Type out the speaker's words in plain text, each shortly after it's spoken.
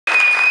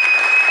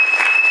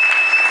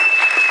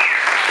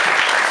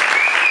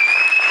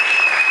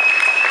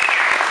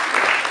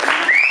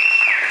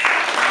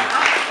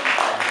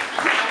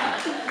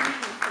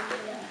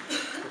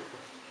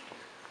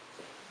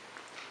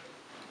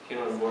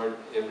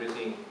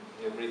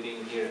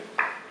everything here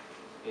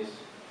is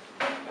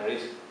a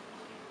risk.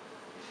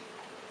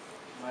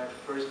 My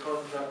first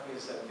contract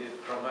is a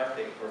bit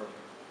traumatic for me.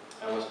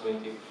 I was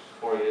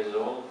 24 years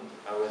old.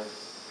 I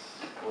was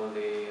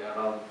only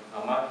around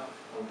a month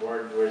on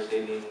board. We were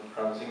sailing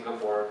from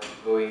Singapore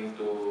going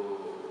to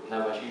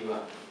Nhava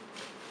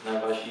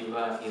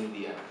Sheva,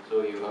 India.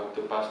 So you have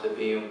to pass the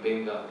Bay of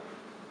Bengal.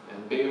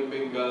 And Bay of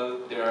Bengal,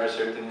 there are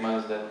certain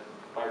months that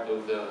part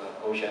of the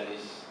ocean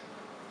is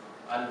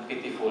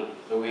unpitiful.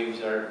 The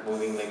waves are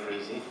moving like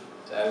crazy.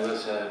 So I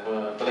was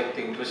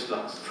collecting twist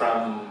locks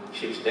from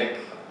ship's deck.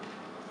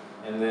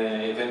 And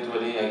then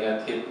eventually I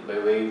got hit by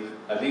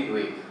a big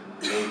wave,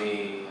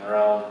 maybe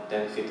around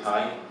 10 feet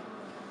high.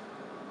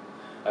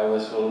 I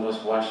was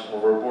almost washed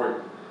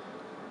overboard.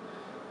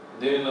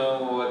 Do you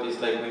know what it's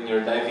like when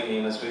you're diving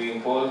in a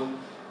swimming pool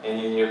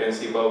and you can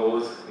see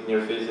bubbles in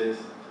your faces?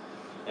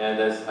 And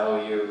that's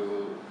how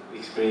you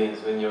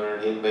experience when you're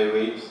hit by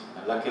waves.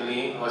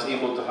 Luckily, I was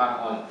able to hang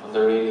on the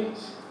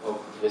railings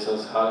of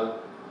vessel's hull.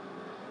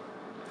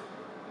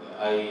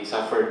 I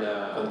suffered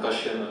a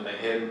concussion on my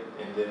head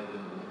and then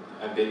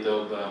a bit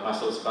of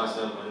muscle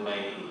spasm on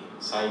my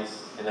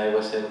sides, and I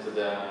was sent to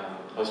the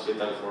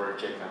hospital for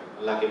checkup.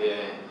 Luckily,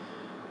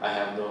 I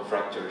have no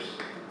fractures.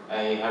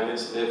 I haven't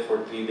slept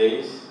for 3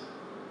 days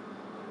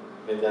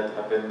when that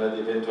happened, but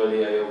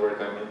eventually I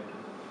overcome it.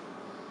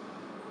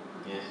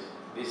 Yes,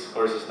 this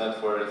course is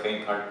not for the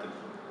faint-hearted.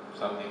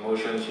 Some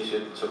emotions you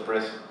should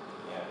suppress.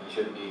 Yeah, you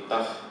should be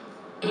tough.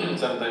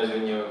 Sometimes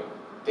when you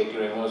take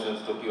your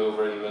emotions took you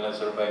over, you will not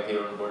survive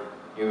here on board.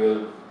 You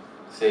will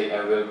say,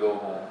 I will go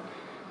home.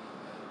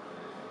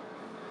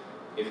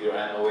 If you're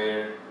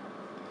unaware,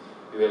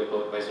 you will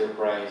caught by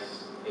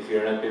surprise. If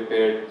you're not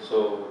prepared,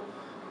 so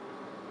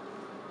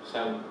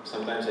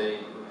sometimes I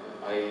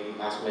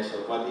ask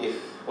myself, what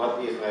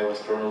if I was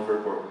thrown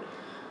overboard?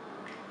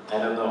 I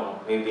don't know.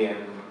 Maybe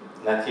I'm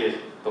not here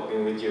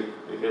talking with you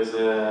because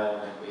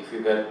if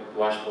you got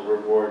washed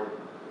overboard,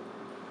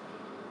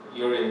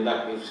 you're in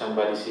luck if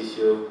somebody sees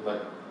you,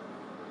 but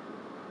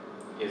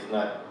if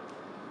not,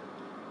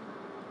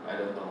 I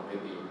don't know.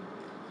 Maybe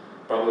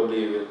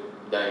probably you will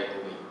die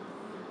anyway.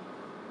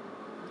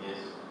 Yes,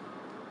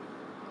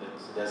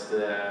 that's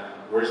the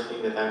worst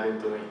thing that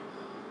happened to me.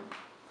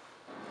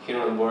 Here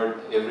on board,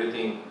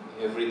 everything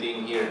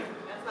here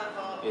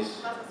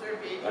is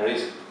a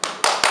risk.